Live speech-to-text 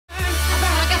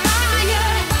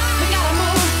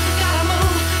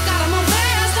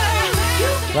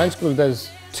Design School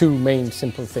does two main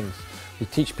simple things. We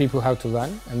teach people how to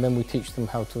run, and then we teach them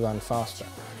how to run faster.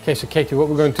 Okay, so Katie, what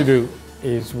we're going to do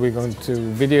is we're going to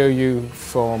video you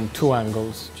from two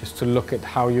angles just to look at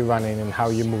how you're running and how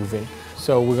you're moving.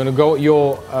 So we're going to go at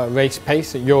your race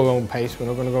pace, at your own pace. We're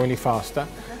not going to go any faster.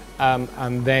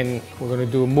 And then we're going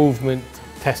to do a movement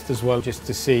test as well, just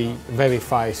to see,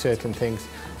 verify certain things,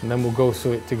 and then we'll go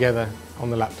through it together on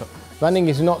the laptop. Running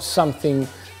is not something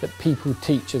that people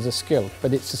teach as a skill,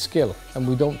 but it's a skill, and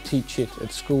we don't teach it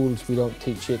at schools, we don't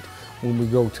teach it when we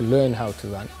go to learn how to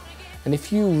run. And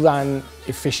if you run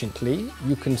efficiently,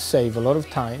 you can save a lot of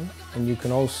time, and you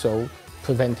can also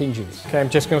prevent injuries. Okay, I'm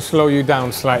just going to slow you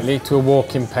down slightly to a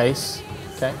walking pace.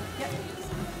 Okay? Yep.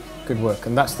 Good work.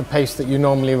 And that's the pace that you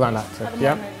normally run at,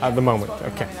 yeah? At the moment,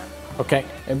 okay. Okay.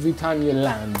 Every time you're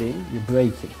landing, you're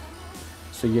braking.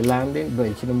 So you're landing,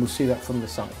 braking, and we'll see that from the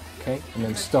side, okay? And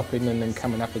then stopping and then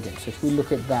coming up again. So if we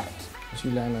look at that, as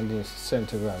you land on the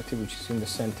centre of gravity, which is in the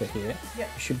centre here, you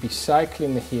should be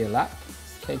cycling the heel up,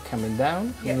 okay, coming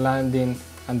down and landing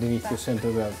underneath your centre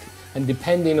of gravity. And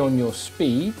depending on your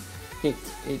speed,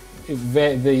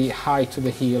 the height of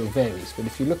the heel varies. But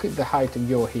if you look at the height of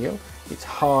your heel, it's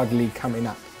hardly coming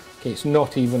up. Okay, it's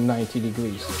not even 90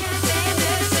 degrees.